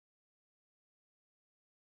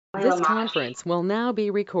This conference will now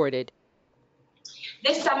be recorded.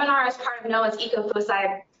 This seminar is part of NOAA's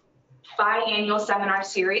EcoFOCI biannual seminar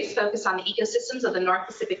series focused on the ecosystems of the North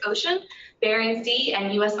Pacific Ocean, Bering Sea,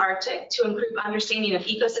 and U.S. Arctic to improve understanding of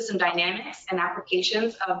ecosystem dynamics and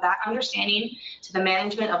applications of that understanding to the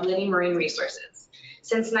management of living marine resources.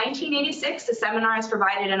 Since 1986, the seminar has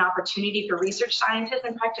provided an opportunity for research scientists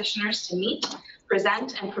and practitioners to meet,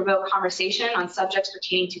 present, and provoke conversation on subjects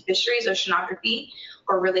pertaining to fisheries, oceanography,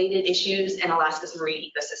 or related issues in Alaska's marine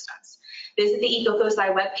ecosystems. Visit the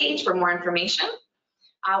EcoFOCI webpage for more information.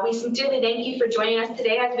 We sincerely thank you for joining us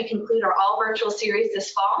today as we conclude our all-virtual series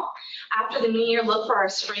this fall. After the new year, look for our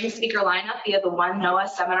spring speaker lineup via the One NOAA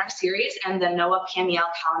seminar series and the NOAA PMEL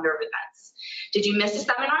calendar of events. Did you miss a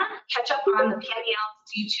seminar? Catch up on the PMEL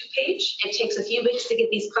YouTube page. It takes a few weeks to get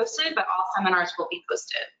these posted, but all seminars will be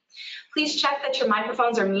posted. Please check that your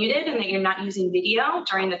microphones are muted and that you're not using video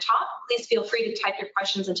during the talk. Please feel free to type your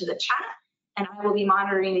questions into the chat, and I will be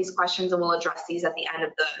monitoring these questions and will address these at the end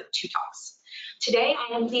of the two talks. Today,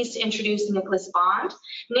 I am pleased to introduce Nicholas Bond.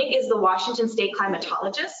 Nick is the Washington State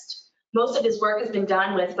climatologist. Most of his work has been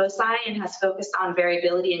done with FOCI and has focused on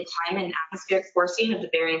variability in climate and atmospheric forcing of the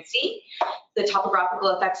Bering Sea, the topographical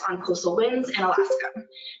effects on coastal winds in Alaska.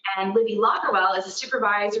 And Libby Logerwell is a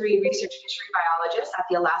supervisory research fishery biologist at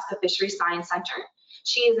the Alaska Fisheries Science Center.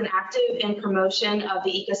 She is an active in promotion of the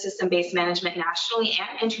ecosystem-based management nationally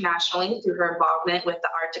and internationally through her involvement with the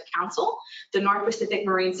Arctic Council, the North Pacific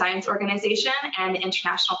Marine Science Organization, and the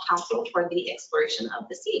International Council for the Exploration of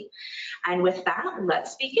the Sea. And with that,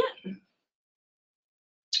 let's begin.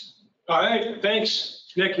 All right, thanks,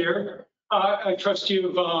 Nick here. I trust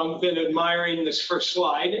you've been admiring this first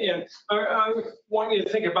slide, and I want you to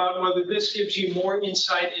think about whether this gives you more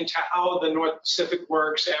insight into how the North Pacific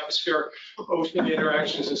works, atmospheric, ocean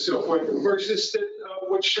interactions, and so forth, versus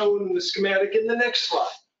what's shown in the schematic in the next slide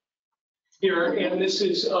here. And this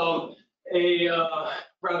is a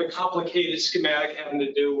rather complicated schematic having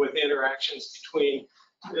to do with interactions between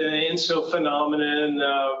the INSO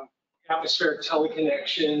phenomenon, atmospheric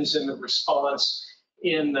teleconnections, and the response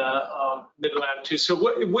in mid-latitude. So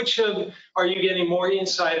which are you getting more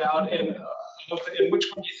insight out, and which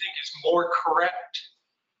one do you think is more correct?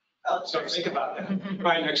 So think about that. All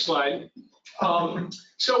right, next slide.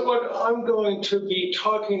 So what I'm going to be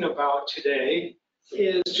talking about today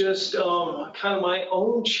is just kind of my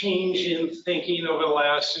own change in thinking over the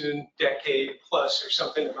last decade plus or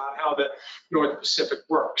something about how the North Pacific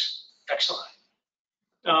works. Next slide.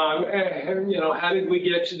 And, how did we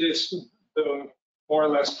get to this more or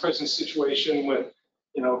less present situation with,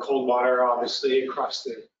 cold water, obviously, across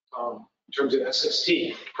the, in terms of SST,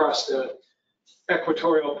 across the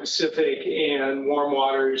equatorial Pacific and warm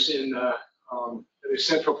waters in the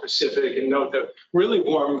central Pacific, and note the really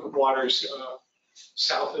warm waters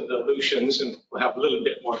south of the Aleutians, and we'll have a little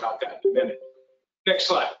bit more about that in a minute. Next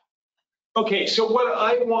slide. Okay, so what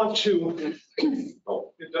I want to,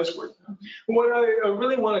 oh, it does work. What I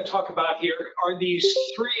really want to talk about here are these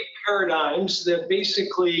three paradigms that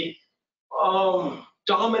basically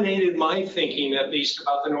dominated my thinking, at least,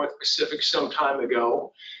 about the North Pacific some time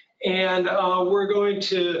ago. And we're going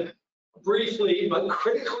to briefly but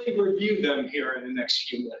critically review them here in the next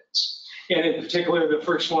few minutes. And in particular, the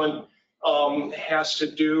first one has to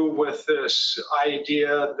do with this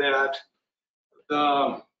idea that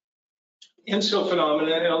the INSO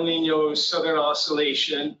phenomenon, El Nino Southern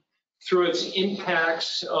Oscillation, through its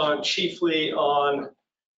impacts chiefly on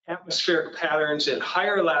atmospheric patterns at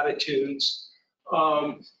higher latitudes,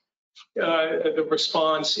 the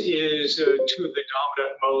response is to the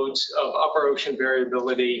dominant modes of upper ocean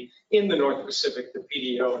variability in the North Pacific, the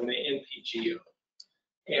PDO and the NPGO.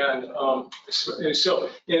 And so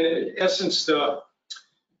in essence, the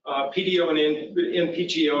PDO and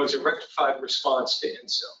NPGO is a rectified response to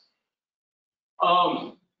INSO.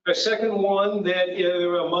 The second one that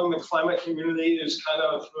among the climate community is kind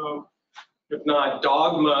of, if not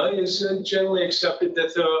dogma, is generally accepted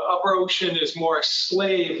that the upper ocean is more a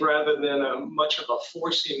slave rather than much of a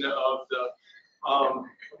forcing of the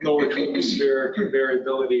lower tropospheric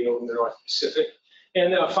variability over the North Pacific.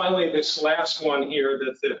 And finally, this last one here,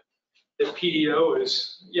 that the PDO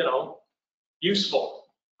is, useful,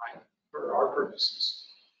 right, for our purposes.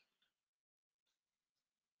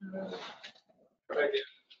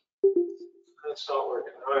 That's not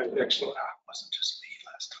working. All right, next one. It wasn't just me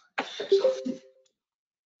last time.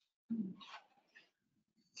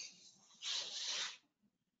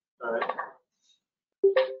 All right.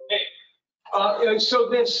 Hey, so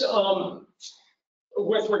this,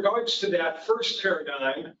 with regards to that first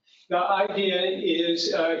paradigm, the idea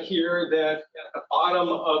is here that at the bottom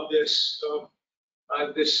of this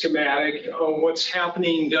this schematic, what's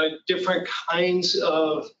happening, different kinds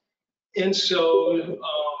of ENSO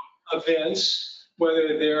events,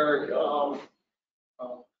 whether they're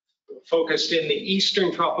focused in the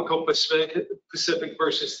eastern tropical Pacific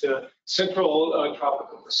versus the central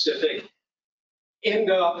tropical Pacific, end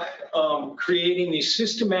up creating these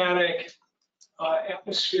systematic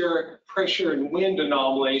atmospheric pressure and wind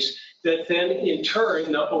anomalies that then in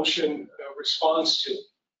turn the ocean responds to.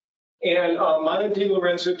 And Mano Di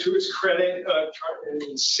Lorenzo, to his credit,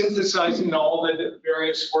 in synthesizing all the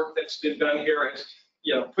various work that's been done here, has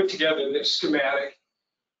put together this schematic.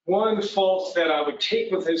 One fault that I would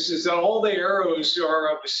take with this is that all the arrows are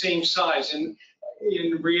of the same size. And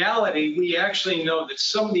in reality, we actually know that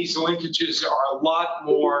some of these linkages are a lot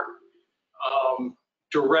more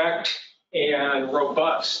direct and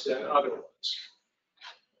robust than other ones.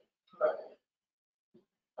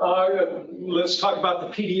 Let's talk about the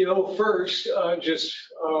PDO first.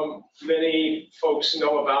 Many folks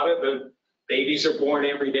know about it. The babies are born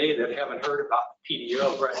every day that haven't heard about the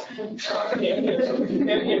PDO, right? And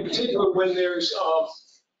in particular, when there's,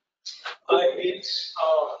 it's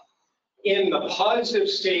in the positive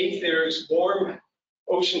state, there's warm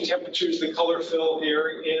ocean temperatures, the color fill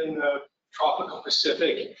here in the tropical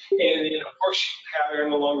Pacific, and in a horseshoe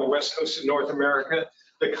pattern along the west coast of North America.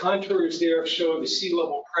 The contours there show the sea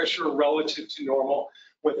level pressure relative to normal,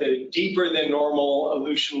 with a deeper than normal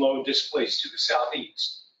Aleutian low displaced to the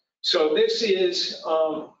southeast. So this is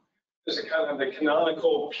a kind of the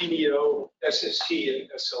canonical PDO, SST, and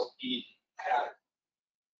SLP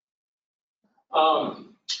pattern.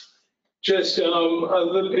 Just a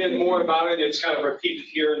little bit more about it. It's kind of repeated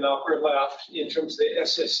here in the upper left in terms of the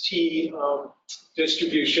SST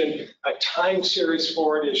distribution. A time series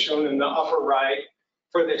for it is shown in the upper right.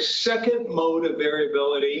 For the second mode of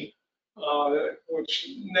variability, which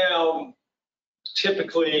now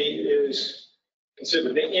typically is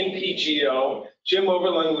considered the NPGO, Jim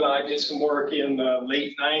Overland and I did some work in the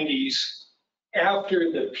late 90s.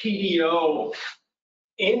 After the PDO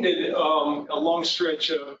ended a long stretch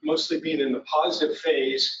of mostly being in the positive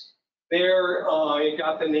phase, there it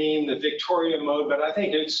got the name the Victoria mode, but I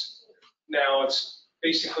think it's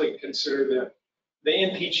basically considered the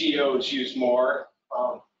NPGO is used more.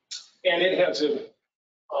 And it has a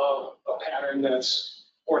pattern that's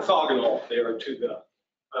orthogonal there to the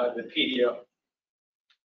PDO.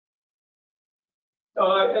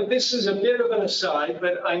 And this is a bit of an aside,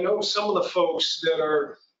 but I know some of the folks that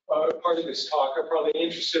are part of this talk are probably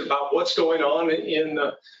interested about what's going on in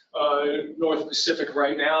the North Pacific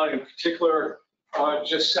right now, in particular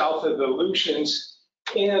just south of the Aleutians.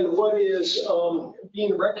 And what is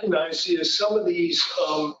being recognized is some of these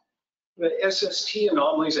the SST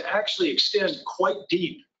anomalies actually extend quite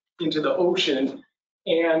deep into the ocean,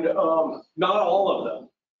 and not all of them.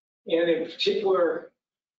 And in particular,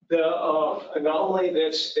 the anomaly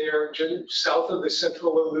that's there just south of the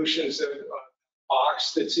central Aleutians, the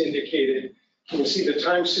box that's indicated, you can see the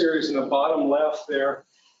time series in the bottom left there,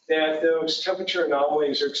 that those temperature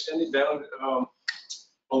anomalies are extended down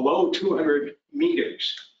below 200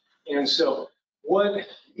 meters. And so what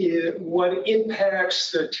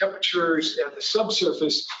impacts the temperatures at the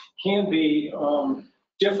subsurface can be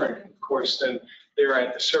different, of course, than they're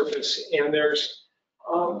at the surface. And there's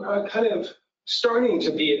kind of starting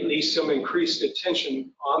to be at least some increased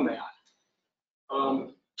attention on that.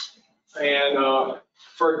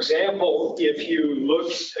 For example, if you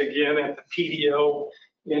look again at the PDO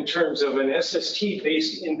in terms of an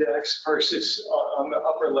SST-based index versus on the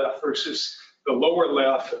upper left versus the lower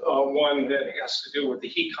left, one that has to do with the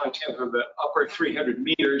heat content of the upper 300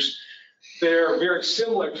 meters, they're very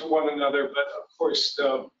similar to one another, but of course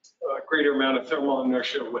the greater amount of thermal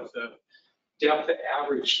inertia with the depth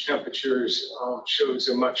average temperatures shows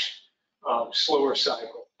a much slower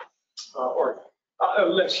cycle, or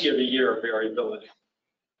less year-to-year variability.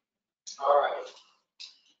 All right.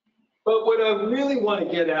 But what I really want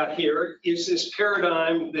to get at here is this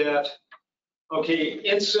paradigm that, okay,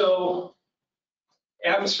 ENSO,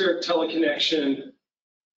 atmospheric teleconnection,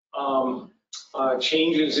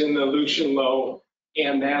 changes in the Aleutian low,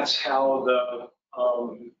 and that's how the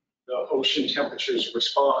ocean temperatures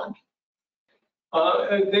respond.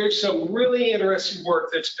 There's some really interesting work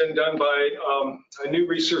that's been done by a new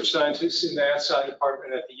research scientist in the ASI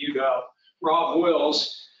department at the UW, Rob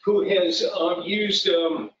Wills, who has used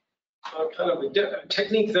kind of a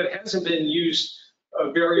technique that hasn't been used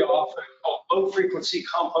very often, called low frequency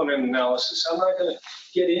component analysis. I'm not going to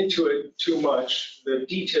get into it too much, the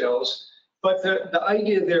details, but the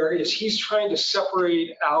idea there is he's trying to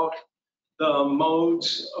separate out the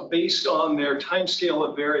modes based on their time scale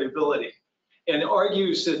of variability. and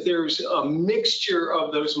argues that there's a mixture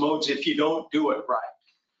of those modes if you don't do it right.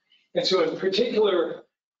 And so in particular,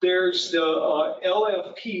 there's the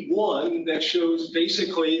LFP1 that shows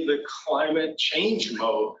basically the climate change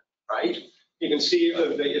mode, right? You can see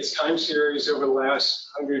its time series over the last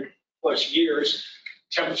 100+ years.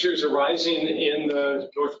 Temperatures are rising in the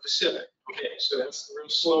North Pacific. Okay, so that's the real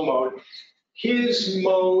slow mode. His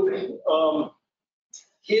mode,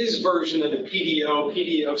 his version of the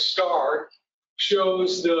PDO star,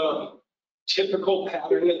 shows the typical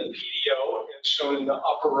pattern of the PDO, as shown in the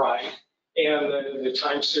upper right, and the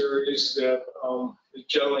time series that is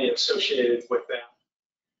generally associated with that.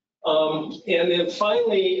 And then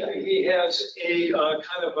finally, he has a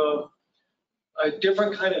kind of a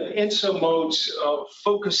different kind of INSO modes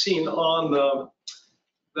focusing on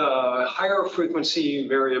the higher frequency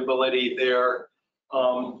variability there.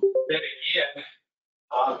 That again,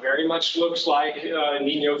 very much looks like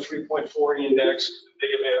Nino 3.4 index,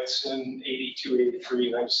 big events in 82,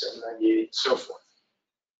 83, 97, 98, and so forth.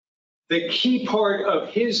 The key part of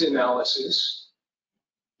his analysis,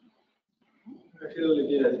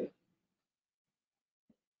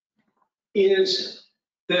 is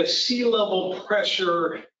the sea level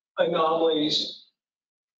pressure anomalies.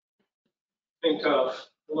 Think of,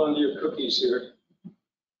 hold on to your cookies here.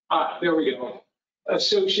 There we go.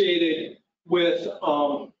 Associated with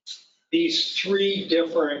these three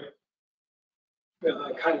different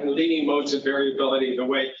kind of leading modes of variability, the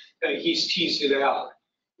way that he's teased it out.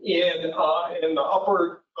 In the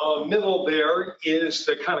upper middle there is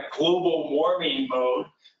the kind of global warming mode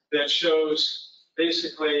that shows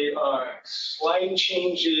basically slight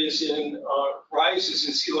changes in rises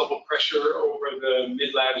in sea level pressure over the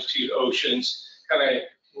mid-latitude oceans, kind of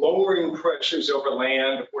lowering pressures over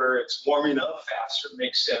land where it's warming up faster,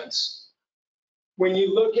 makes sense. When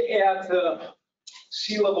you look at the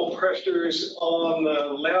sea level pressures on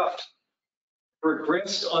the left,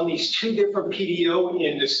 regressed on these two different PDO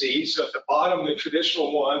indices. So at the bottom, the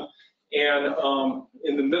traditional one, and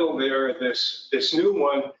in the middle there, this new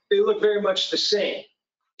one, they look very much the same.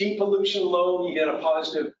 Deep pollution low, you get a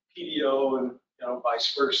positive PDO, and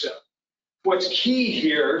vice versa. What's key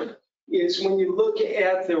here is when you look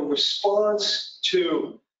at the response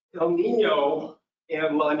to El Nino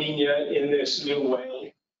and La Nina in this new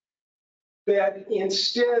way, that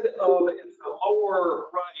instead of in the lower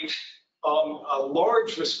right, a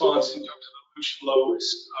large response in terms of pollution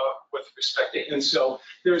lows with respect to INSO,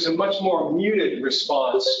 there's a much more muted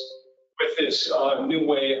response with this new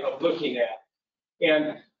way of looking at it.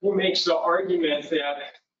 And who makes the argument that,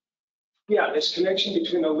 yeah, this connection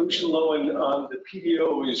between pollution low and the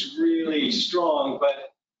PDO is really strong,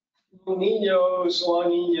 but El Niños, La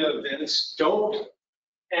Nina events don't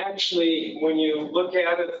actually, when you look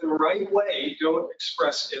at it the right way, don't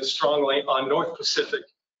express as strongly on North Pacific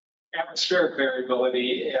atmospheric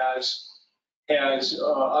variability as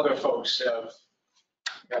other folks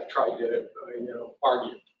have tried to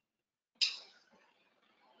argue.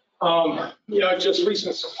 Just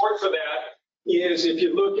recent support for that is if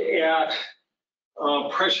you look at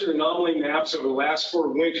pressure anomaly maps over the last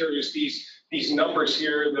 4 winters, these numbers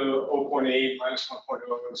here, the 0.8, minus 1.0,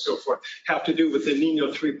 and so forth, have to do with the Nino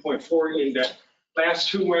 3.4 index. Last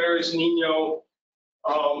 2 winters, Nino,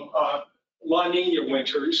 La Nina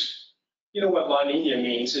winters. You know what La Nina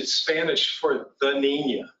means? It's Spanish for the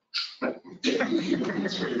Nina.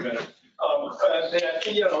 That's pretty better.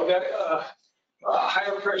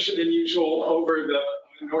 Higher pressure than usual over the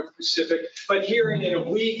North Pacific. But here in a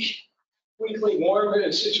weekly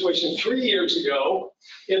warm situation 3 years ago,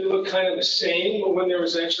 it looked kind of the same. But when there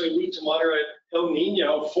was actually weak to moderate El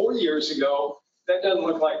Nino 4 years ago, that doesn't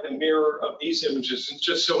look like the mirror of these images. And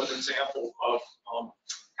just so an example of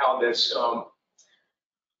how this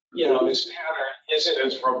this pattern isn't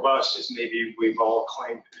as robust as maybe we've all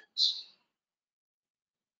claimed it is.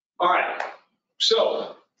 All right,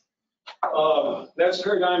 so that's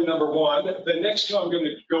paradigm number 1. The next two I'm going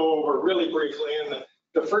to go over really briefly, and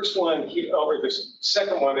the first one, or the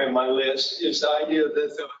second one in my list, is the idea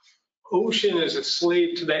that the ocean is a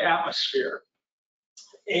slave to the atmosphere.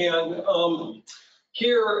 And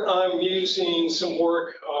here I'm using some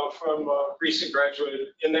work from a recent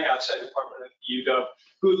graduate in the outside department at UW,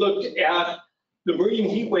 who looked at the marine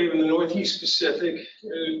heat wave in the Northeast Pacific,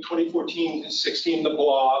 2014 to 16, the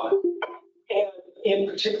blob, and in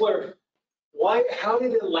particular, how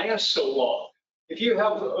did it last so long? If you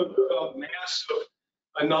have a mass of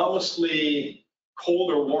anomalously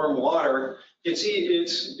cold or warm water, it's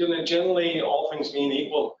going to generally, all things being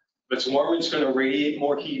equal, if it's warmer, it's going to radiate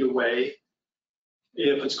more heat away.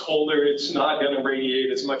 If it's colder, it's not going to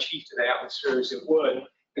radiate as much heat to the atmosphere as it would.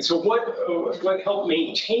 And so what helped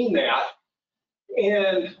maintain that,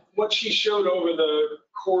 and what she showed over the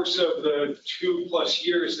course of the 2+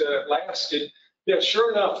 years that it lasted, that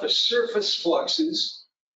sure enough, the surface fluxes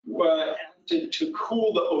acted to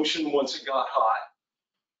cool the ocean once it got hot.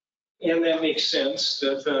 And that makes sense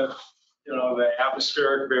that the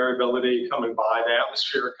atmospheric variability coming by, the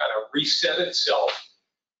atmosphere kind of reset itself.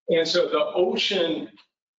 And so the ocean,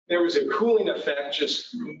 there was a cooling effect,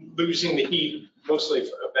 just losing the heat, mostly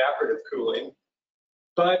evaporative cooling.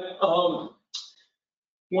 But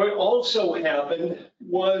what also happened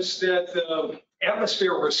was that the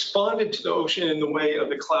atmosphere responded to the ocean in the way of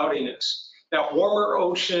the cloudiness. That warmer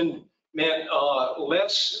ocean meant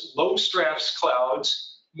less low stratus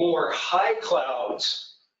clouds, more high clouds,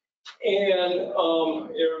 and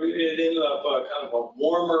it ended up kind of a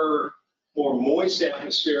warmer, more moist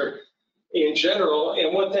atmosphere in general.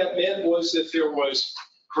 And what that meant was that there was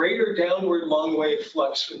greater downward long wave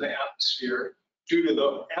flux from the atmosphere due to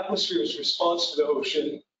the atmosphere's response to the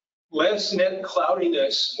ocean, less net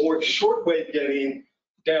cloudiness, more short wave getting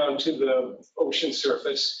down to the ocean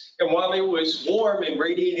surface. And while it was warm and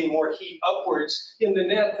radiating more heat upwards, in the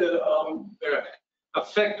net, the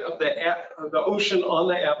effect of the ocean on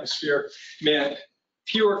the atmosphere meant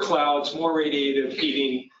fewer clouds, more radiative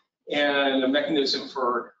heating, and a mechanism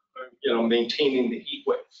for maintaining the heat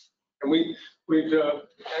wave. And we've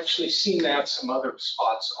actually seen that some other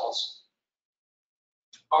spots also.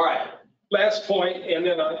 All right, last point, and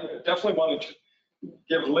then I definitely wanted to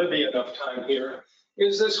give Libby enough time here,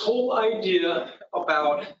 is this whole idea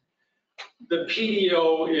about the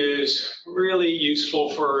PDO is really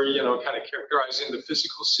useful for, kind of characterizing the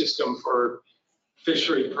physical system for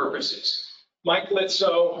fishery purposes. Mike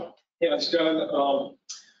Litso has done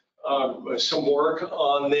some work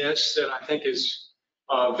on this that I think is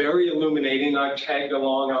very illuminating. I've tagged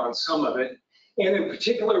along on some of it. And in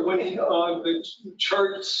particular, when the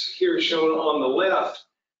charts here shown on the left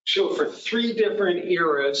show for 3 different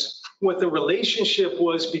eras what the relationship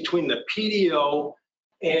was between the PDO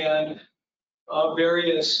and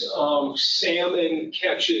various salmon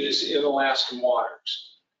catches in Alaskan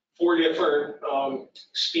waters. 4 different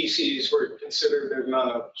species were considered they're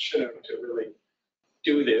not Chinook to really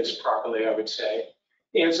do this properly, I would say.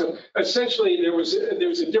 And so essentially there was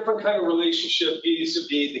a different kind of relationship vis-a-vis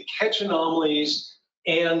the catch anomalies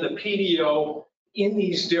and the PDO in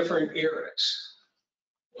these different eras.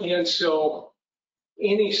 And so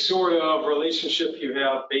any sort of relationship you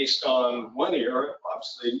have based on one era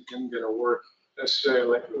obviously isn't going to work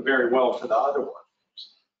necessarily very well for the other one.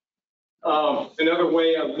 Another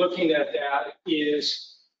way of looking at that is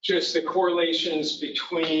just the correlations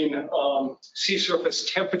between sea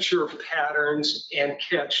surface temperature patterns and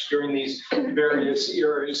catch during these various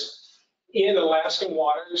eras. In Alaskan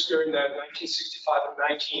waters during that 1965 and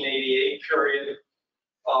 1988 period,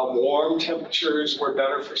 warm temperatures were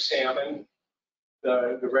better for salmon.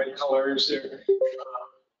 The red colors, they're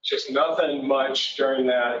just nothing much during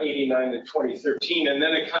that 89 to 2013. And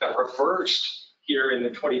then it kind of reversed here in the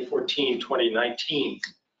 2014-2019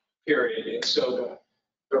 period. And so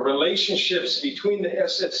the relationships between the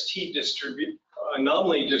SST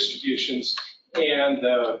anomaly distributions and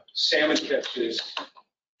the salmon catches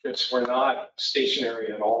just were not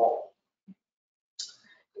stationary at all.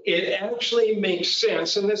 It actually makes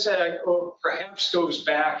sense, and this perhaps goes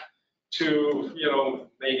back to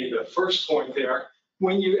maybe the first point there.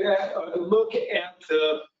 When you look at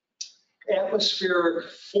the atmospheric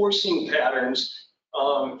forcing patterns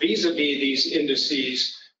vis-a-vis these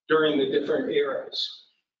indices during the different eras.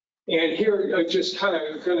 And here, I'm just kind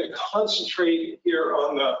of going to concentrate here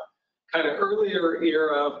on the kind of earlier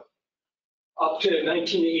era up to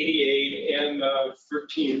 1988 and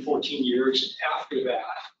 13, 14 years after that.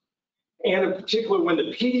 And in particular, when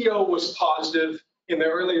the PDO was positive in the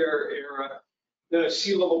earlier era, the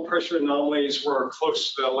sea level pressure anomalies were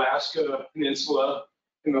close to the Alaska Peninsula.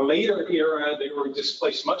 In the later era, they were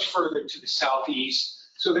displaced much further to the southeast.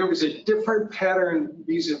 So there was a different pattern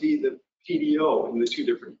vis-a-vis the PDO in the 2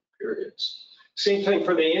 different periods. Same thing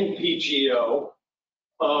for the NPGO,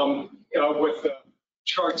 with the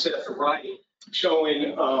charts at the right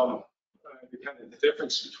showing the kind of the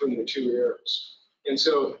difference between the 2 eras. And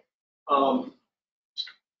so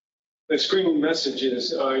the screening message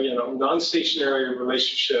is, non-stationary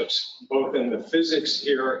relationships, both in the physics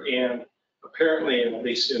here and apparently at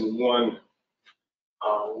least in one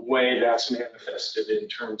way that's manifested in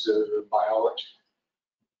terms of biology.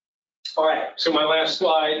 All right, so my last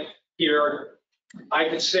slide here, I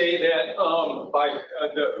could say that by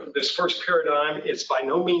this first paradigm, it's by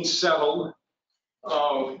no means settled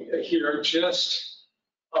here, just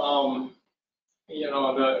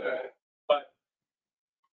but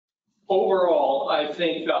overall, I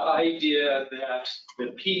think the idea that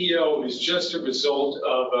the PDO is just a result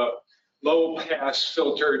of a low pass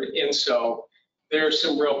filtered INSO, there are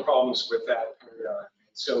some real problems with that.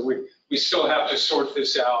 So we still have to sort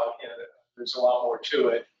this out, and there's a lot more to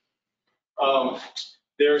it.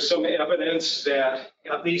 There's some evidence that,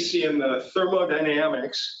 at least in the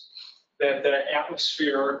thermodynamics, that the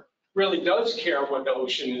atmosphere really does care what the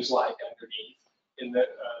ocean is like underneath in the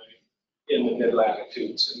mid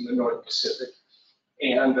latitudes in the North Pacific,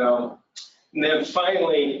 and then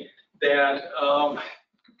finally that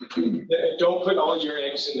don't put all your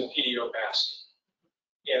eggs in the PDO basket.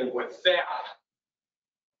 And with that,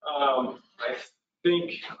 I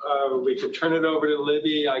think we could turn it over to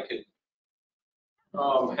Libby. I could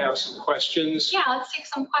have some questions. Yeah, let's take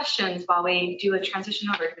some questions while we do a transition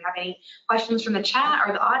over. Do we have any questions from the chat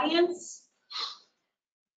or the audience?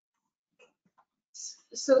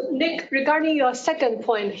 So Nick, regarding your second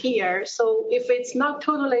point here, so if it's not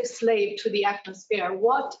totally slave to the atmosphere,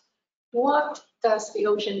 what does the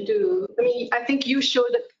ocean do? I mean, I think you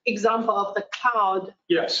showed the example of the cloud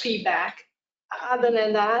feedback. Other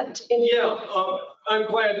than that, I'm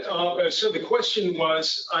glad. So the question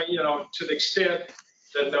was, to the extent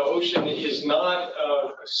that the ocean is not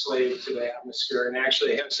a slave to the atmosphere and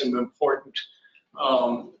actually has some important,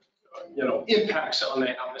 impacts on the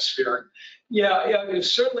atmosphere. Yeah,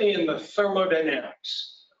 certainly in the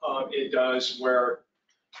thermodynamics, it does, where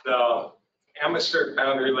the atmospheric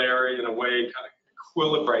boundary layer, in a way, kind of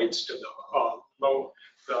equilibrates to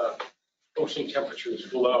the ocean temperatures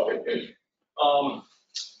below.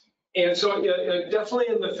 And so definitely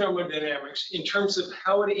in the thermodynamics, in terms of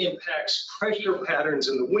how it impacts pressure patterns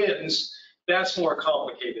in the winds, that's more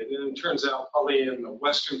complicated. And it turns out probably in the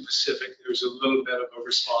Western Pacific, there's a little bit of a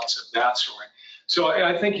response of that sort. So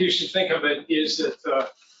I think you should think of it is that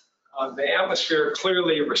the atmosphere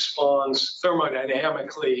clearly responds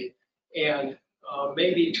thermodynamically and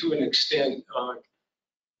maybe to an extent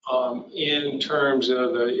in terms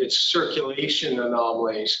of its circulation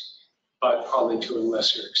anomalies, but probably to a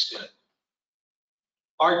lesser extent.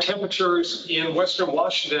 Our temperatures in Western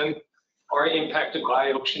Washington are impacted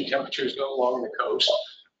by ocean temperatures along the coast.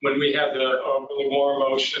 When we had the really warm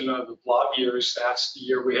ocean of the blob years, that's the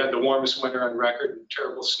year we had the warmest winter on record and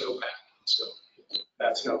terrible snowpack. So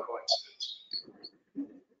that's no coincidence.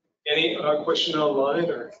 Any question online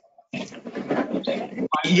or?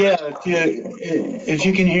 Yeah, if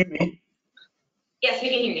you can hear me. Yes, we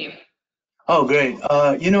can hear you. Oh, great.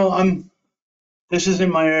 This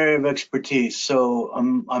isn't my area of expertise, so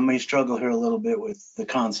I may struggle here a little bit with the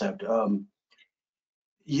concept.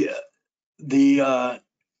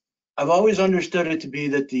 I've always understood it to be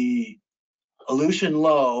that the Aleutian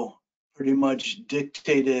low pretty much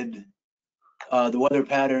dictated the weather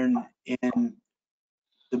pattern in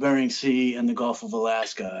the Bering Sea and the Gulf of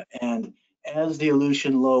Alaska. And as the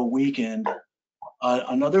Aleutian low weakened,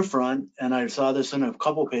 another front, and I saw this in a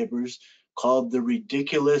couple papers, called the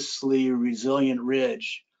ridiculously resilient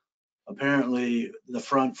ridge. Apparently, the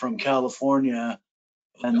front from California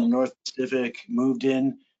and the North Pacific moved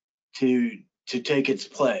in to take its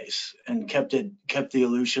place and kept the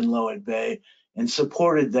Aleutian low at bay and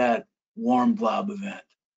supported that warm blob event.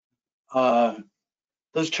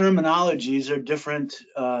 Those terminologies are different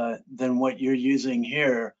than what you're using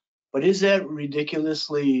here, but is that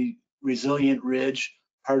ridiculously resilient ridge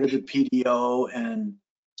part of the PDO and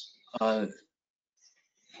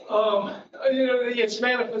its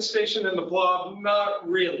manifestation in the blob, not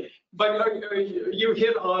really. But you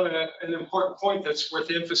hit on an important point that's worth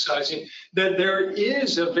emphasizing, that there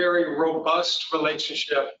is a very robust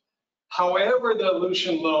relationship. However the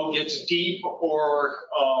Aleutian low gets deep or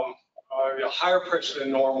higher pressure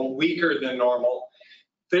than normal, weaker than normal,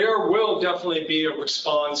 there will definitely be a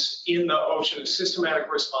response in the ocean, a systematic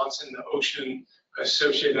response in the ocean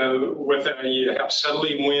associated with it. You have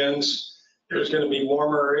southerly winds. There's going to be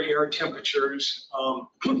warmer air temperatures.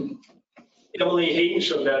 Emily Hayden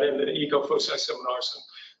showed that in the EcoFOCI seminar some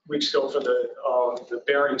weeks ago for the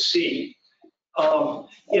Bering Sea.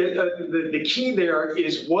 The key there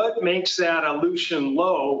is what makes that Aleutian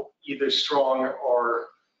low either strong or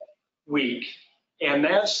weak. And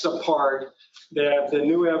that's the part that the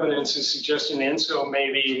new evidence is suggesting ENSO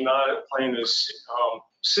maybe not playing as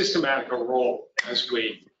systematic a role as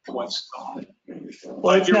we once thought.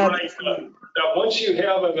 Well, but you're right that once you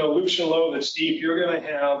have an Aleutian low that's deep, you're going to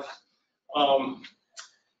have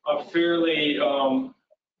a fairly,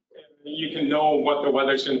 you can know what the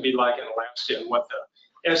weather's going to be like in Alaska and what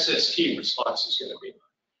the SST response is going to be.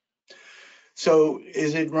 So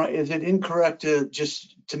is it right, is it incorrect to,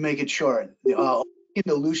 just to make it short, the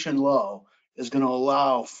Aleutian low is going to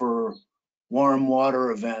allow for warm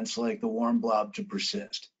water events like the warm blob to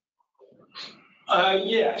persist?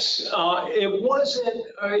 Yes, it wasn't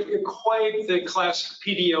quite the classic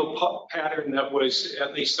PDO pattern that was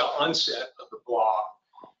at least the onset of the blob.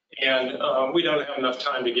 And we don't have enough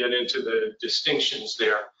time to get into the distinctions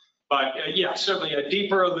there. But yeah, certainly a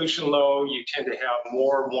deeper Aleutian low, you tend to have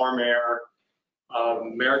more warm air,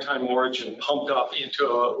 maritime origin pumped up into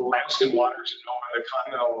Alaskan waters and over the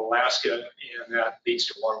continental Alaska, and that leads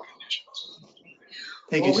to warm conditions.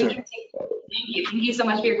 Thank you, sir. Thank you. Thank you so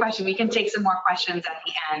much for your question. We can take some more questions at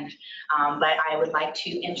the end, but I would like to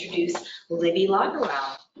introduce Libby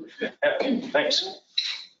Logerwell. Thanks.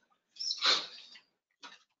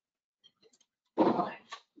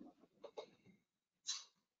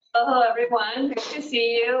 Hello, everyone. Great to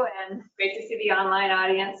see you and great to see the online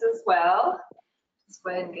audience as well. Let's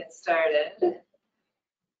go ahead and get started.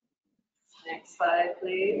 Next slide,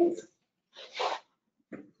 please.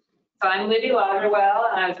 So I'm Libby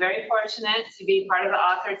Logerwell, and I was very fortunate to be part of the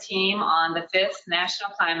author team on the 5th National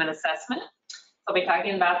Climate Assessment. I'll be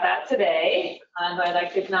talking about that today. I'd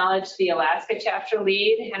like to acknowledge the Alaska chapter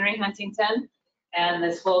lead, Henry Huntington, and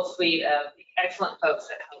this whole suite of excellent folks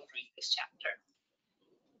that helped write this chapter.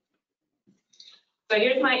 So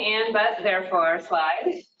here's my and, but, therefore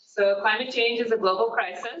slide. So climate change is a global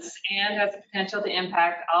crisis and has the potential to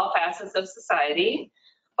impact all facets of society,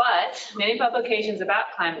 but many publications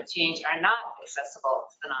about climate change are not accessible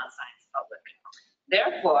to the non-science public.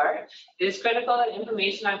 Therefore, it is critical that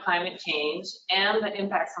information on climate change and the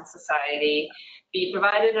impacts on society be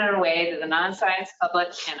provided in a way that the non-science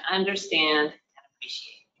public can understand and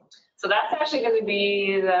appreciate. So that's actually going to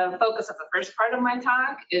be the focus of the first part of my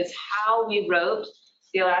talk, is how we wrote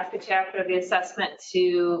the Alaska chapter of the assessment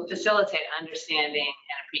to facilitate understanding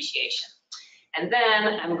and appreciation. And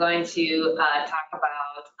then I'm going to talk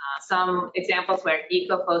about some examples where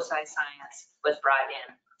EcoFOCI science was brought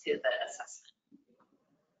in to the assessment.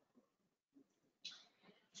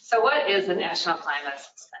 So what is the National Climate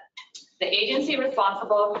Assessment? The agency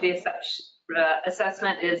responsible for the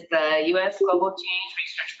assessment is the U.S. Global Change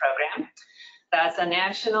Research Program. That's a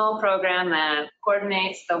national program that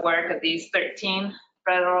coordinates the work of these 13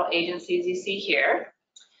 federal agencies you see here.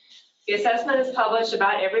 The assessment is published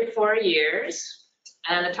about every 4 years,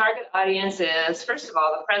 and the target audience is, first of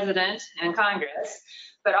all, the President and Congress,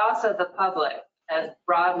 but also the public as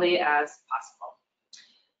broadly as possible.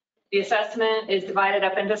 The assessment is divided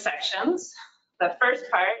up into sections. The first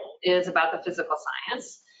part is about the physical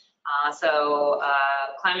science,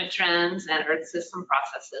 climate trends and Earth system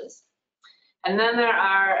processes. And then there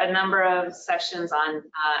are a number of sections on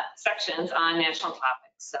national topics.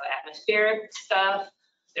 So atmospheric stuff,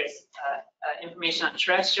 there's information on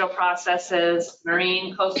terrestrial processes,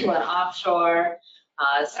 marine, coastal, and offshore,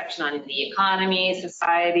 a section on the economy,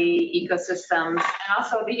 society, ecosystems, and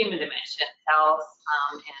also the human dimension, health,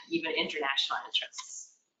 and even international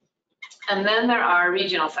interests. And then there are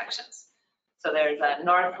regional sections. So there's a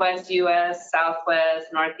Northwest US, Southwest,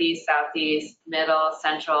 Northeast, Southeast, Middle,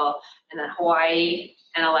 Central, and then Hawaii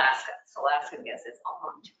and Alaska. So Alaska gets its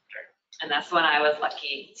own chapter. And that's the one I was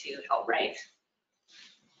lucky to help write.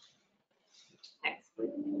 Next,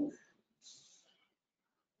 please.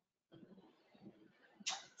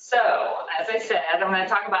 So, as I said, I'm going to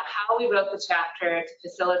talk about how we wrote the chapter to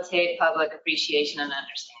facilitate public appreciation and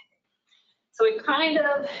understanding. So we kind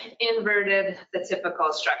of inverted the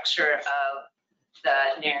typical structure of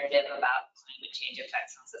the narrative about climate change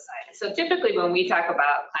effects on society. So typically when we talk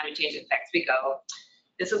about climate change effects, we go,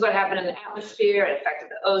 this is what happened in the atmosphere, it affected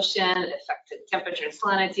the ocean, it affected temperature and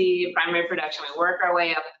salinity, primary production, we work our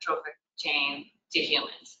way up the trophic chain to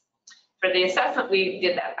humans. For the assessment, we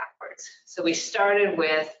did that backwards. So we started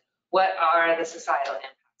with what are the societal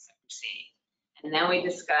impacts that we're seeing? And then we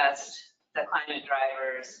discussed the climate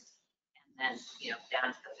drivers and then,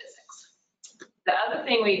 down to the physics. The other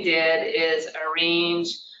thing we did is arrange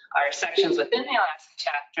our sections within the Alaska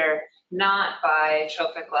chapter, not by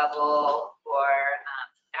trophic level or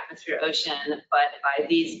atmosphere, ocean, but by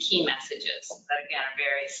these key messages that again are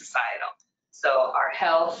very societal. So our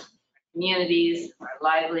health, our communities, our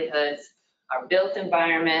livelihoods, our built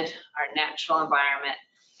environment, our natural environment,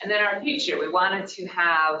 and then our future. We wanted to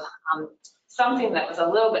have something that was a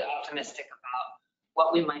little bit optimistic about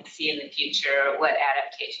what we might see in the future, what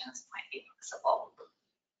adaptations might be possible.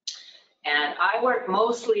 And I work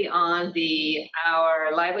mostly on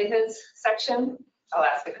our livelihoods section,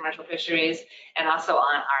 Alaska commercial fisheries, and also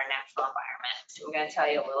on our natural environment. So I'm going to tell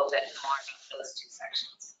you a little bit more about those two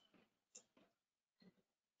sections.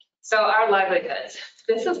 So our livelihoods.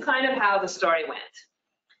 This is kind of how the story went.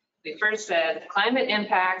 We first said climate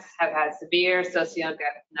impacts have had severe socioeconomic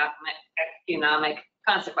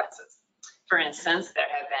consequences. For instance, there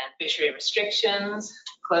have been fishery restrictions,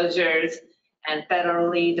 closures, and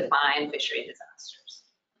federally defined fishery disasters.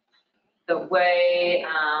 The way,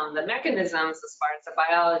 the mechanisms as far as the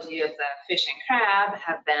biology of the fish and crab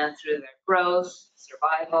have been through their growth,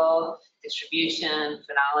 survival, distribution,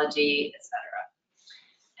 phenology, etc.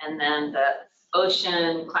 And then the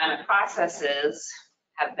ocean climate processes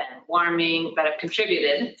have been warming, that have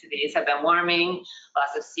contributed to these, have been warming,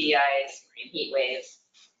 loss of sea ice, marine heat waves,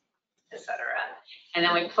 etc. And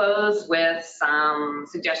then we close with some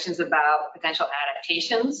suggestions about potential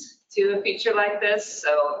adaptations to a feature like this.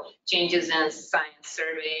 So changes in science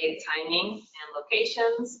survey timing and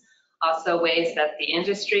locations, also ways that the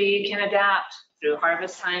industry can adapt through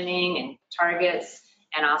harvest timing and targets,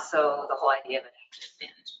 and also the whole idea of adaptive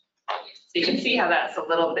management. So you can see how that's a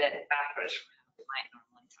little bit backwards from how we might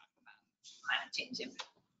normally talk about climate change impact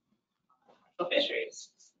on fisheries.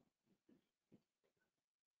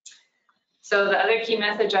 So the other key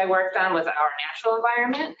message I worked on was our natural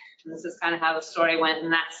environment. And this is kind of how the story went in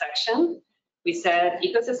that section. We said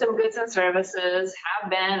ecosystem goods and services have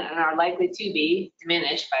been and are likely to be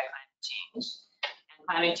diminished by climate change. And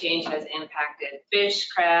climate change has impacted fish,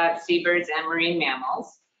 crabs, seabirds, and marine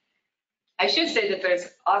mammals. I should say that there's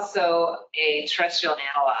also a terrestrial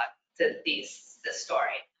analog to this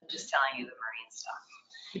story. I'm just telling you the marine stuff.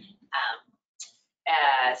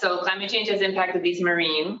 So climate change has impacted these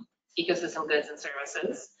marine ecosystem goods and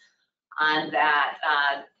services, and that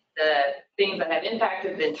the things that have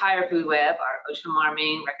impacted the entire food web are ocean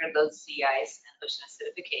warming, record low sea ice, and ocean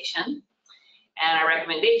acidification. And our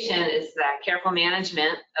recommendation is that careful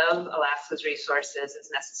management of Alaska's resources is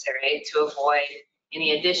necessary to avoid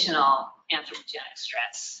any additional anthropogenic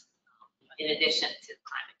stress in addition to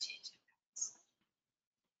climate change impacts.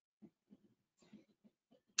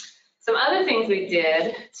 Some other things we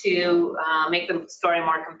did to make the story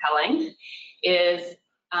more compelling is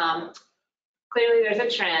clearly there's a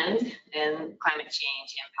trend in climate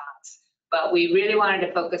change impacts, but we really wanted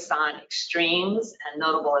to focus on extremes and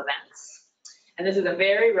notable events. And this is a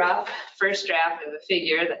very rough first draft of a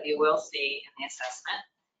figure that you will see in the assessment.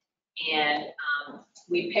 And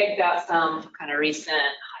we picked out some kind of recent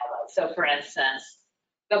highlights. So for instance,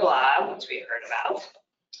 the blob, which we heard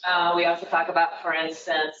about. We also talk about, for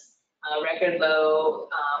instance, record low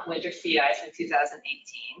winter sea ice in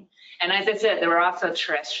 2018. And as I said, there were also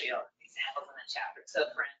terrestrial examples in the chapter. So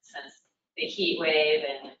for instance, the heat wave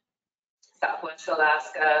in Southwest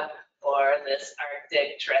Alaska, or this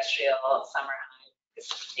Arctic terrestrial summer high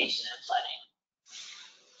precipitation and flooding.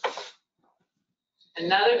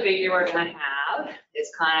 Another figure we're going to have is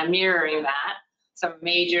kind of mirroring that, some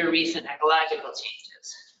major recent ecological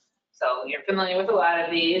changes. So you're familiar with a lot of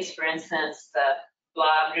these, for instance, the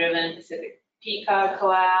blob-driven Pacific peacock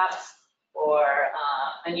collapse, or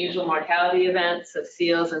unusual mortality events of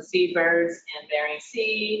seals and seabirds in Bering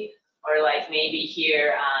Sea, or like maybe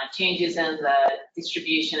here, changes in the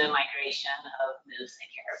distribution and migration of moose and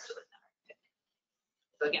caribou in the Arctic.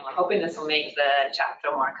 So again, we're hoping this will make the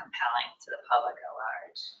chapter more compelling to the public at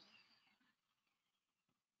large.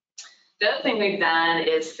 The other thing we've done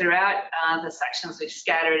is throughout the sections, we've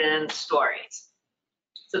scattered in stories.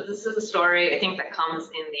 So this is a story, I think, that comes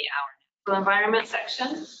in the Our Natural Environment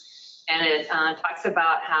section. And it talks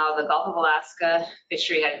about how the Gulf of Alaska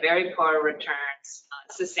fishery had very poor returns.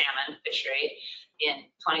 It's a salmon fishery in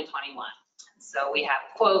 2021. So we have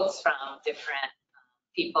quotes from different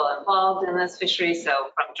people involved in this fishery.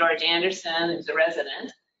 So from George Anderson, who's a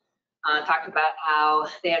resident, talked about how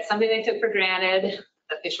they had something they took for granted.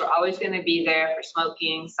 The fish were always going to be there for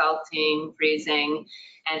smoking, salting, freezing,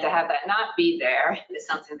 and to have that not be there is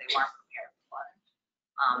something they weren't prepared for.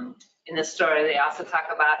 In this story, they also talk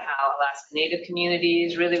about how Alaska Native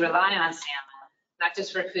communities really rely on salmon, not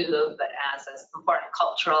just for food, but as an important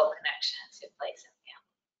cultural connection to place and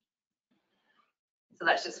family. So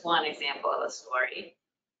that's just one example of a story.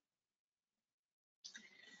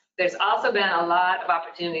 There's also been a lot of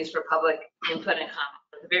opportunities for public input and comment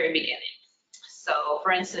from the very beginning. So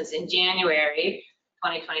for instance, in January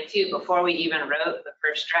 2022, before we even wrote the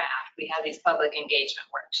first draft, we had these public engagement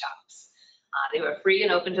workshops. They were free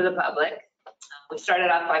and open to the public. We started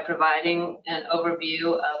off by providing an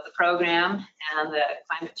overview of the program and the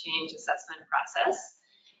climate change assessment process.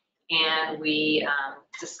 And we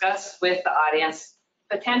discussed with the audience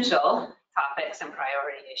potential topics and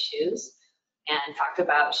priority issues, and talked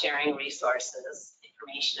about sharing resources,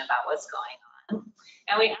 information about what's going on.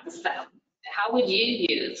 And we asked them, how would you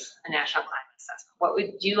use a national climate assessment? What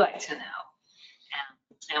would you like to know?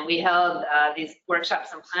 And we held these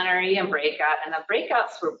workshops in plenary and breakout, and the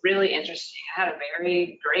breakouts were really interesting. I had a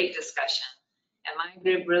very great discussion, and my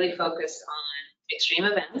group really focused on extreme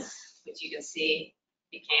events, which you can see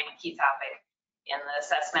became a key topic in the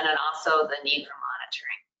assessment, and also the need for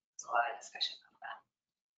monitoring. There's a lot of discussion about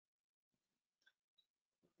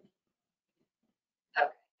that.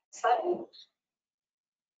 Okay, slide.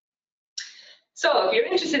 So if you're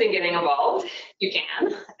interested in getting involved, you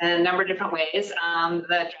can in a number of different ways. The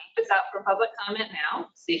draft is out for public comment now,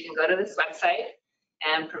 so you can go to this website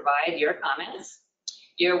and provide your comments.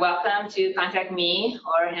 You're welcome to contact me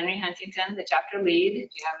or Henry Huntington, the chapter lead,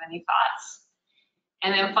 if you have any thoughts.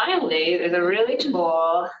 And then finally, there's a really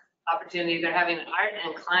cool opportunity. They're having an art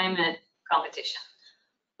and climate competition,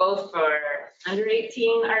 both for under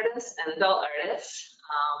 18 artists and adult artists.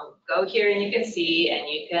 Go here and you can see, and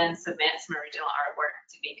you can submit some original artwork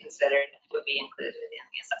to be considered and would be included in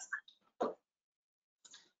the assessment.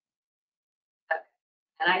 Okay.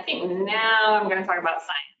 And I think now I'm going to talk about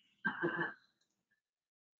science.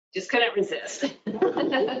 Just couldn't resist.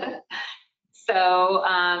 So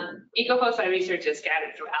EcoFOCI research is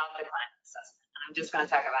scattered throughout the climate assessment. And I'm just going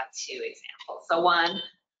to talk about two examples. So one,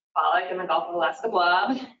 pollock in the Gulf of Alaska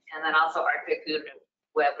blob, and then also Arctic food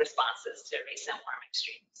web responses to recent warm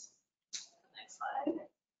extremes. Next slide.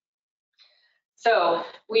 So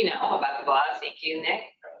we know about the blob. Thank you,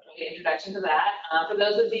 Nick, for the introduction to that. For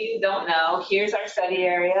those of you who don't know, here's our study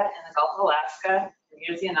area in the Gulf of Alaska. And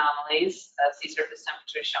here's the anomalies of sea surface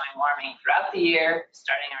temperatures showing warming throughout the year,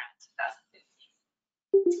 starting around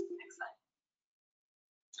 2015. Next slide.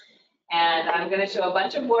 And I'm going to show a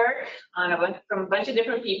bunch of work on from a bunch of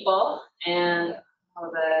different people. And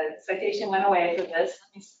the citation went away for this.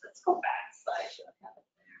 Let's go back.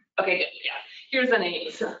 Okay, good. Yeah, here's the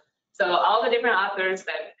names. So all the different authors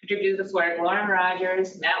that contributed to this work: Lauren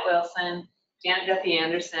Rogers, Matt Wilson, Janet Duffy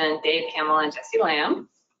Anderson, Dave Kimmel, and Jesse Lamb.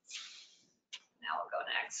 Now we'll go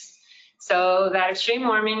next. So that extreme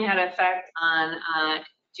warming had an effect on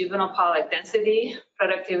juvenile pollock density,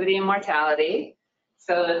 productivity, and mortality.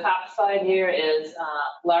 So the top slide here is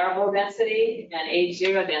larval density and age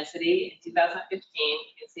 0 density in 2015. You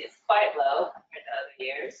can see it's quite low compared to other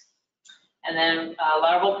years. And then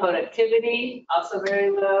larval productivity, also very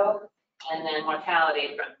low. And then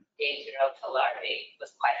mortality from age 0 to larvae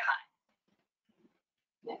was quite high.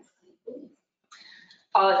 Next, please.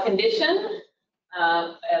 Pollock condition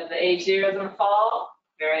of the age 0s in the fall,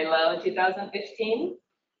 very low in 2015.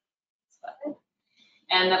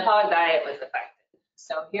 And the pollock diet was affected.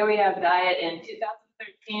 So here we have diet in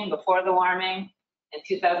 2013 before the warming, and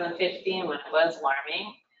 2015 when it was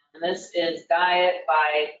warming. And this is diet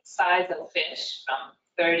by size of fish from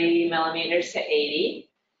 30 millimeters to 80.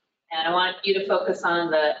 And I want you to focus on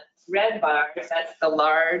the red bars. That's the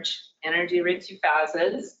large energy-rich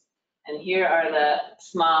euphausids. And here are the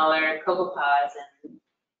smaller copepods and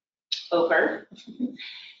ochre.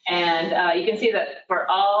 And you can see that for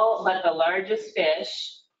all but the largest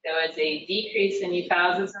fish, there was a decrease in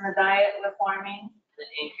euphausids in the diet with warming, and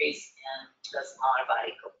an increase in the smaller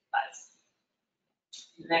body copepods.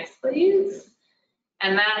 Next, please.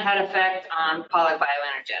 And that had effect on pollock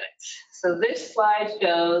bioenergetics. So this slide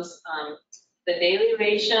shows the daily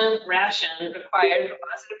ration required for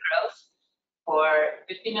positive growth for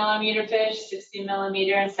 50 millimeter fish, 60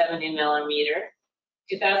 millimeter, and 70 millimeter,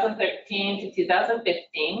 2013 to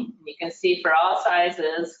 2015. And you can see for all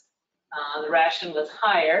sizes, the ration was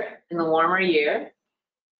higher in the warmer year.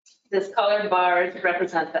 This colored bars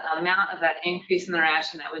represent the amount of that increase in the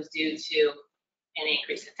ration that was due to an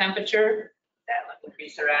increase in temperature, that would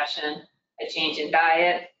increase the ration, a change in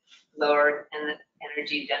diet, lower in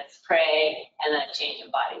energy dense prey, and then a change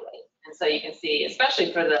in body weight. And so you can see,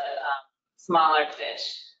 especially for the smaller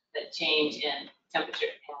fish, the change in temperature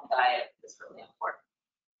and diet is really important.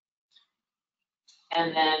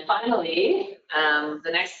 And then finally,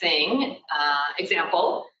 the next thing,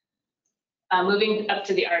 example, moving up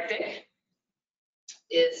to the Arctic,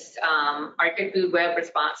 is Arctic food web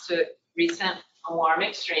response to recent warm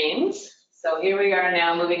extremes. So here we are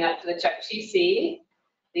now moving up to the Chukchi Sea.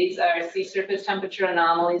 These are sea surface temperature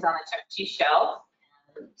anomalies on the Chukchi Shelf,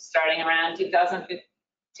 starting around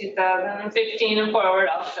 2015 and forward,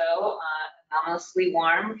 also anomalously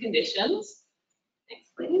warm conditions.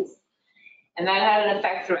 Next, please. And that had an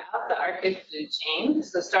effect throughout the Arctic food chain.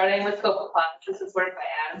 So starting with copepods, this is work by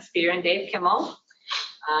Adam Spear and Dave Kimmel.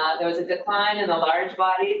 There was a decline in the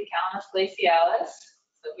large-bodied Calamus glacialis.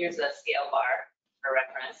 So here's a scale bar for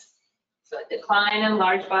reference. So a decline in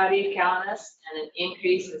large-bodied Calamus and an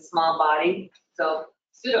increase in small-bodied, so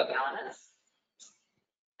pseudocalamus.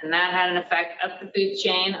 And that had an effect up the food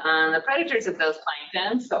chain on the predators of those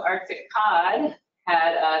plankton. So Arctic cod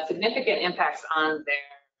had significant impacts on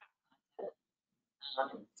their.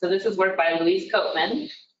 So this is work by Louise Copeman.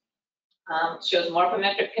 Shows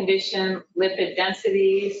morphometric condition, lipid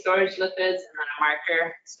density, storage lipids, and then a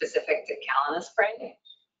marker specific to Calanus prey.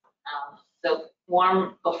 So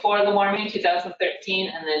warm before the warming, 2013,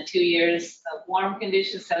 and then 2 years of warm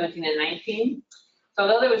conditions, 17 and 19. So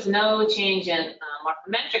although there was no change in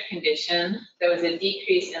morphometric condition, there was a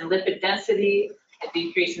decrease in lipid density, a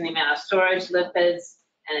decrease in the amount of storage lipids,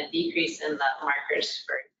 and a decrease in the markers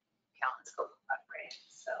for Calanus prey.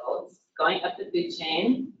 So it's going up the food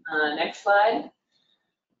chain. Next slide.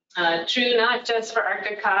 True not just for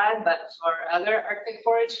Arctic cod, but for other Arctic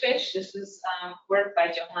forage fish. This is work by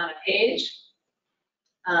Johanna Page.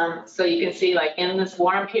 So you can see, like in this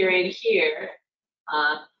warm period here,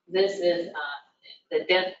 this is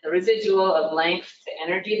the residual of length to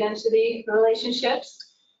energy density relationships.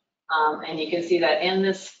 And you can see that in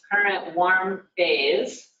this current warm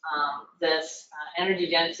phase, this energy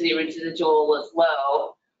density residual was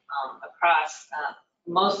low across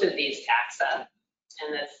most of these taxa.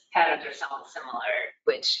 And the patterns are somewhat similar,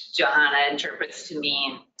 which Johanna interprets to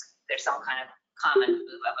mean there's some kind of common move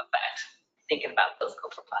of effect, thinking about those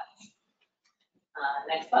copepods.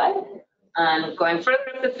 Next slide. Going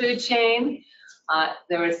further up the food chain,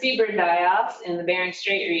 there were seabird die-offs in the Bering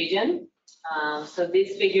Strait region. So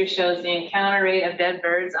this figure shows the encounter rate of dead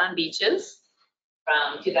birds on beaches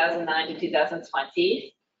from 2009 to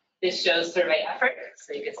 2020. This shows survey effort.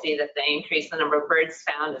 So you can see that the increase in the number of birds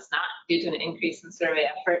found is not due to an increase in survey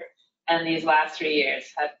effort. And these last 3 years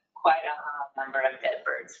had quite a number of dead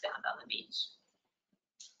birds found on the beach.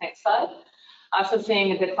 Next slide. Also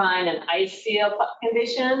seeing a decline in ice seal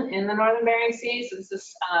condition in the northern Bering Sea. So this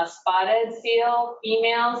is spotted seal,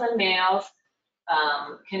 females and males,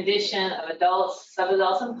 condition of adults,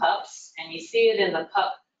 subadults, and pups. And you see it in the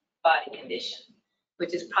pup body condition,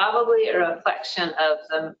 which is probably a reflection of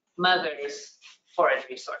the mother's forage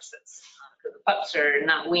resources. Because the pups are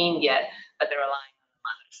not weaned yet, but they're relying on the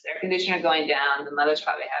mothers. Their condition are going down. The mother's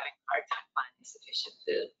probably having a hard time finding sufficient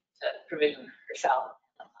food to provision herself.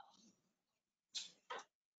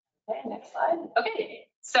 Okay, next slide. Okay,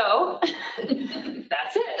 so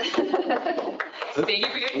that's it. Thank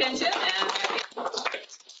you for your attention.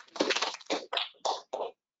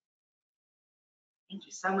 Thank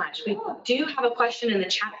you so much. We do have a question in the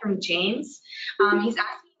chat from James. He's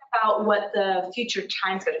asking about what the future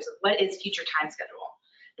time schedule is. What is future time schedule?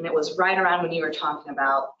 And it was right around when you were talking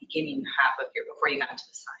about beginning half of year before you got into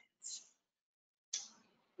the science.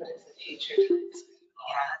 What is the future time schedule?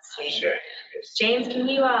 Yeah, let's see. Sure. James, can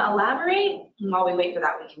you elaborate? And while we wait for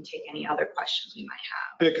that, we can take any other questions we might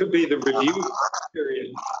have. It could be the review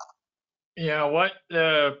period. Yeah,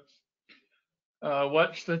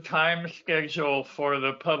 what's the time schedule for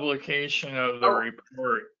the publication of the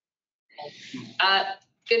report?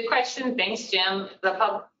 Good question. Thanks, Jim.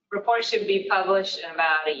 The report should be published in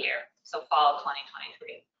about a year, so fall of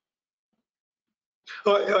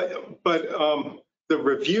 2023. But the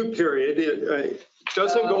review period it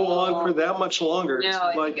doesn't go on for that much longer. No, it's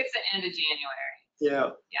I like, think it's the end of January.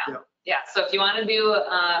 yeah. Yeah. So if you want to do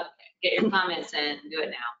get your comments in, do it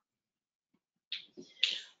now.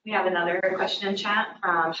 We have another question in chat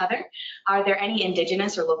from Heather. Are there any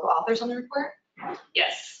Indigenous or local authors on the report?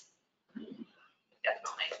 Yes,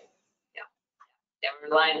 definitely. Yeah, we're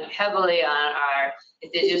relying heavily on our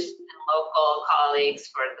Indigenous and local colleagues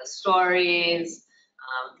for the stories.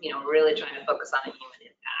 Really trying to focus on the human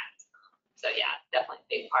impact. So yeah, definitely a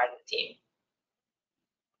big part of the team.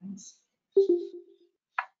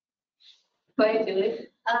 Go ahead, Julie.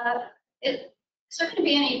 Is there going to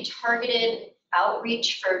be any targeted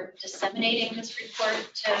outreach for disseminating this report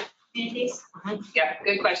to communities? Yeah,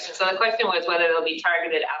 good question. So the question was whether there'll be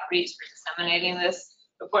targeted outreach for disseminating this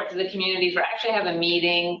report to the communities. We actually have a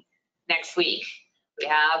meeting next week. We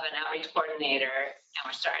have an outreach coordinator, and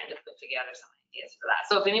we're starting to put together some ideas for that.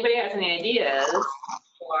 So if anybody has any ideas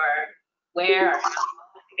for where or how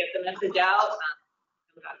to get the message out,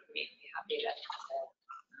 come talk to me. I'd be happy to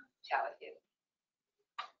chat with you.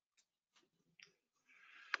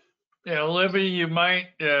 Yeah, Libby, you might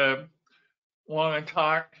want to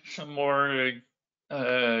talk some more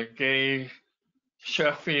to Gay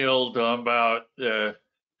Sheffield about the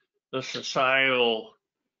societal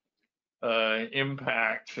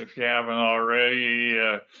impacts, if you haven't already.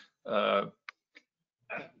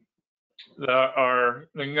 The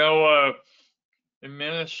NOAA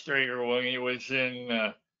administrator, when he was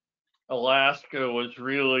in Alaska, was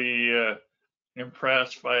really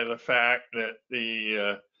impressed by the fact that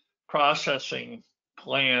the processing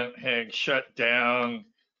plant had shut down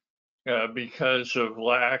because of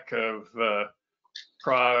lack of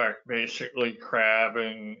product, basically crab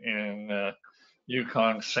and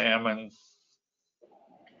Yukon salmon.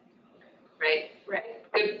 Right.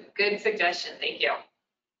 Good suggestion. Thank you.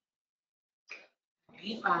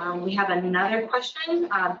 We have another question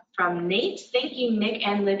from Nate. Thank you, Nick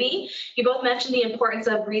and Libby. You both mentioned the importance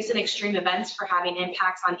of recent extreme events for having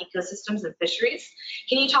impacts on ecosystems and fisheries.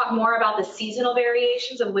 Can you talk more about the seasonal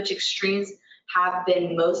variations of which extremes have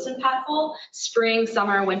been most impactful? Spring,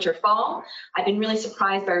 summer, winter, fall. I've been really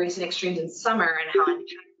surprised by recent extremes in summer and how impactful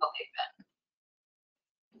they've been.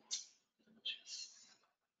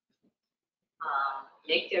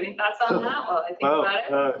 Nick, do you have any thoughts on that while I think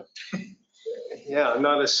about it? Yeah,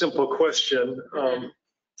 not a simple question.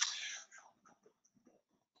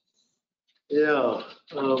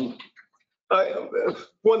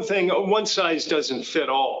 One thing, one size doesn't fit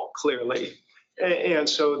all, clearly. And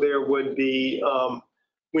so there would be,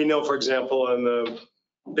 we know, for example, in the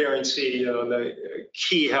Bering Sea, the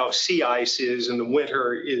key how sea ice is in the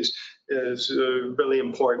winter is really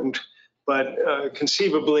important. But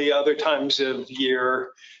conceivably, other times of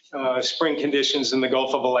year, spring conditions in the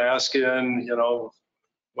Gulf of Alaska, and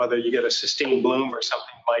whether you get a sustained bloom or something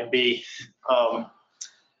might be,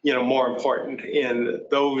 more important in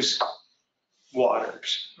those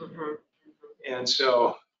waters. And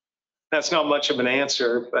so that's not much of an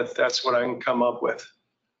answer, but that's what I can come up with.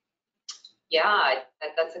 Yeah,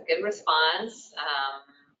 that's a good response.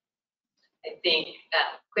 I think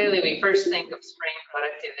clearly we first think of spring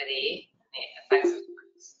productivity and the effects of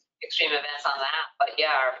extreme events on that. But yeah,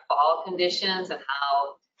 our fall conditions and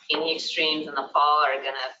how any extremes in the fall are going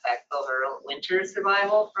to affect over winter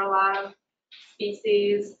survival for a lot of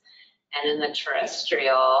species. And in the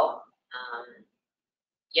terrestrial,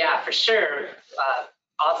 yeah, for sure,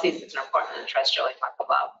 all seasons are important in the terrestrial. I talked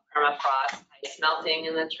about permafrost, ice melting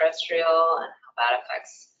in the terrestrial, and how that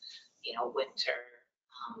affects, winter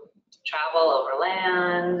travel over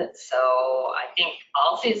land. So I think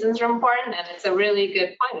all seasons are important, and it's a really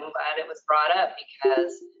good point. I'm glad it was brought up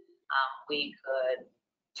because we could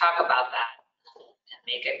talk about that and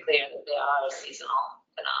make it clear that they are a seasonal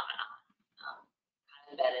phenomenon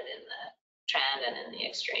embedded in the trend and in the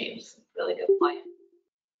extremes. Really good point.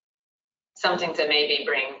 Something to maybe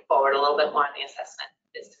bring forward a little bit more in the assessment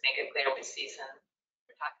is to make it clear which season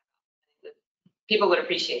we're talking about. People would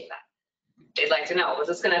appreciate that. They'd like to know, was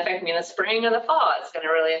this going to affect me in the spring or the fall? It's going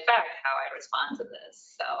to really affect how I respond to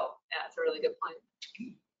this. So yeah, it's a really good point.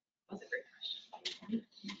 That's a great question.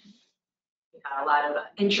 We got a lot of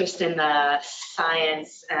interest in the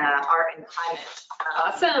science, art, and climate.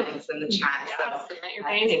 Awesome. Things in the chat. Yeah, So submit your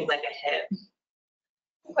that painting. seems like a hit.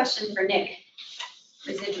 Question for Nick,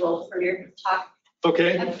 residual for your talk.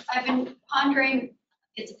 Okay. I've been pondering,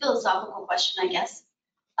 it's a philosophical question, I guess.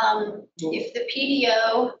 If the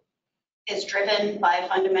PDO is driven by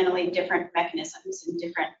fundamentally different mechanisms in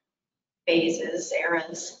different phases,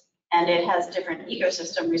 eras, and it has different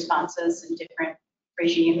ecosystem responses in different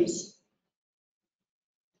regimes,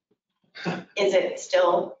 is it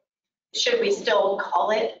still, should we still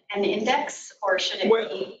call it an index, or should it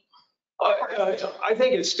be? I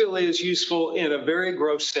think it still is useful in a very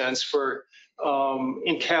gross sense for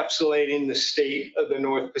encapsulating the state of the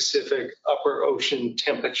North Pacific upper ocean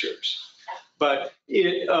temperatures. But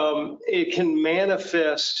it can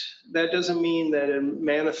manifest, that doesn't mean that it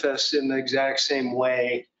manifests in the exact same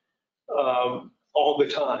way all the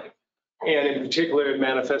time. And in particular, it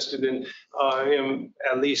manifested in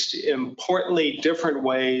at least importantly different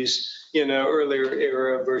ways in an earlier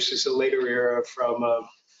era versus a later era from a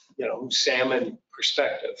salmon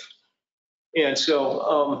perspective. And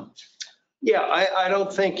so, yeah, I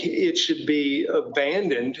don't think it should be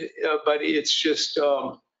abandoned, but it's just,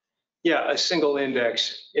 yeah, a single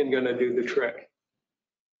index isn't going to do the trick.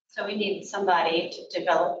 So we need somebody to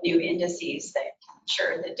develop new indices that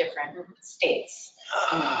capture the different states.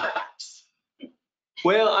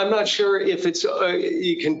 Well, I'm not sure if it's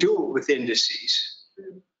you can do it with indices,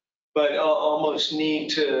 but almost need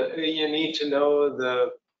to know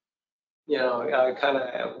the kind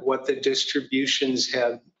of what the distributions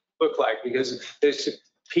have looked like, because this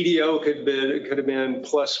PDO could have been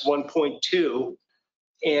plus 1.2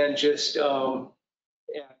 and just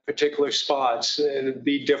at particular spots, and it'd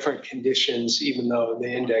be different conditions even though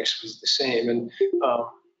the index was the same. And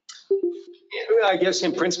I guess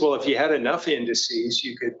in principle, if you had enough indices,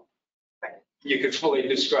 you could fully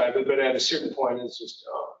describe it, but at a certain point, it's just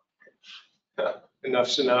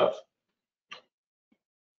enough's enough.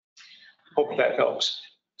 Hope that helps.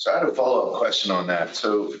 So I had a follow-up question on that.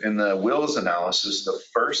 So in the Wills analysis, the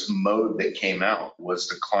first mode that came out was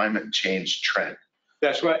the climate change trend.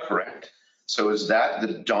 That's right. Correct. So is that the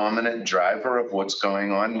dominant driver of what's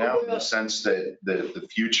going on now, in the sense that the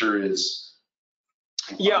future is?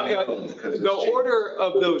 Yeah, the order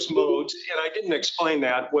of those modes, and I didn't explain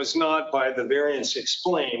that, was not by the variance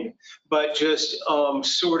explained, but just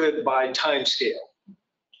sorted by time scale.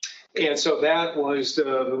 And so that was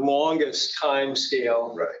the longest time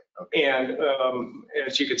scale. Right. Okay. And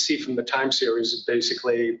as you can see from the time series, it's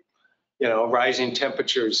basically, rising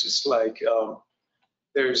temperatures. It's like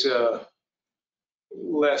there's a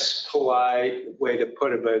less polite way to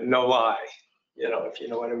put it, but no lie, if you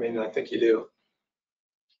know what I mean. I think you do.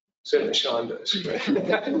 Certainly Sean does.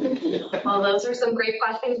 Well, those are some great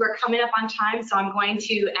questions. We're coming up on time, so I'm going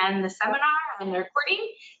to end the seminar and the recording.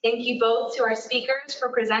 Thank you both to our speakers for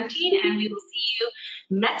presenting, and we will see you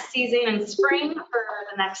next season in spring for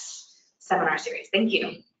the next seminar series. Thank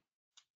you.